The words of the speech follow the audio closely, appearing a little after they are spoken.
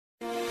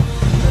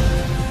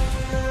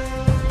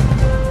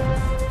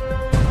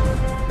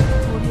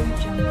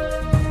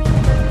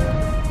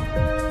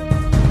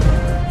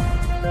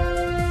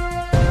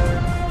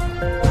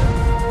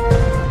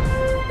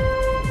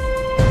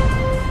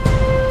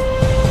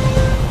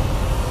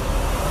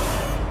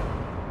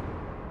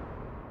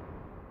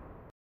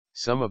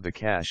Some of the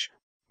cash,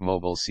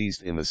 mobile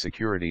seized in the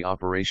security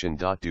operation.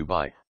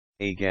 Dubai,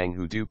 a gang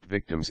who duped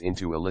victims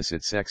into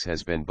illicit sex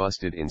has been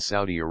busted in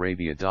Saudi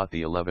Arabia.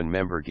 The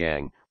 11-member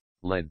gang,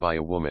 led by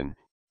a woman,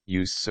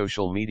 used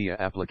social media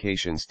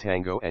applications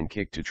Tango and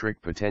Kick to trick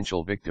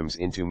potential victims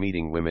into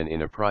meeting women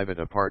in a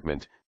private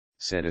apartment,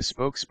 said a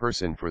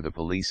spokesperson for the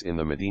police in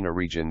the Medina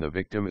region. The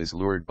victim is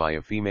lured by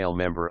a female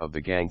member of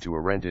the gang to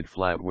a rented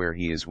flat where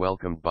he is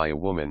welcomed by a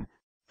woman,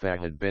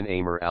 Fahad bin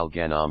Amr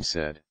al-Ghanam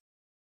said.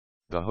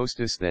 The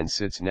hostess then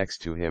sits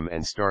next to him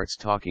and starts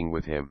talking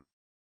with him.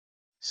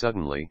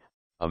 Suddenly,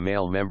 a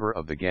male member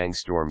of the gang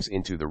storms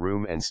into the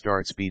room and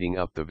starts beating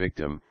up the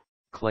victim,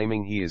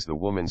 claiming he is the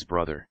woman's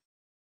brother.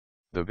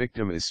 The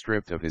victim is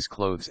stripped of his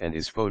clothes and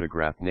is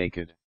photographed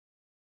naked.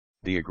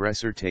 The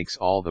aggressor takes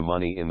all the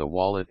money in the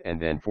wallet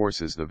and then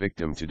forces the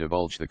victim to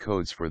divulge the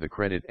codes for the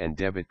credit and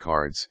debit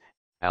cards,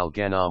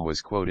 Al-Ghanam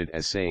was quoted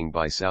as saying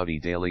by Saudi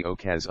Daily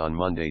Okaz on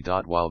Monday.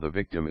 While the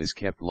victim is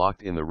kept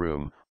locked in the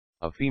room,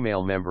 a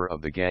female member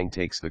of the gang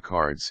takes the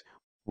cards,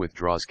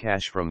 withdraws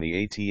cash from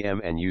the ATM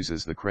and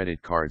uses the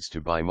credit cards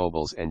to buy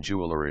mobiles and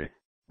jewelry,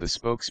 the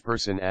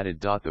spokesperson added.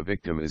 The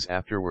victim is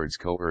afterwards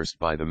coerced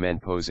by the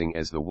men posing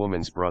as the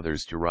woman's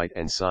brothers to write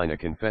and sign a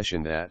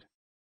confession that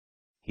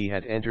he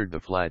had entered the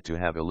flat to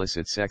have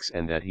illicit sex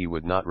and that he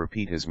would not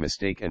repeat his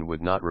mistake and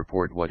would not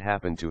report what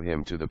happened to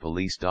him to the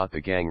police.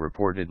 The gang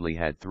reportedly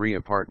had 3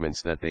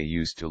 apartments that they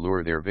used to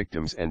lure their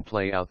victims and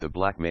play out the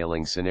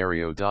blackmailing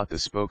scenario. The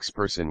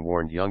spokesperson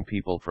warned young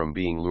people from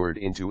being lured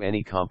into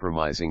any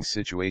compromising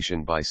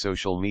situation by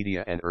social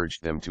media and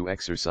urged them to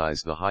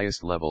exercise the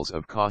highest levels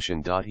of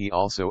caution. He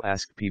also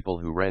asked people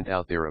who rent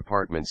out their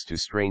apartments to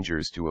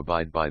strangers to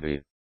abide by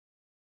the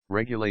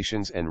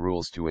regulations and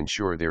rules to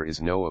ensure there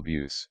is no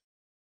abuse.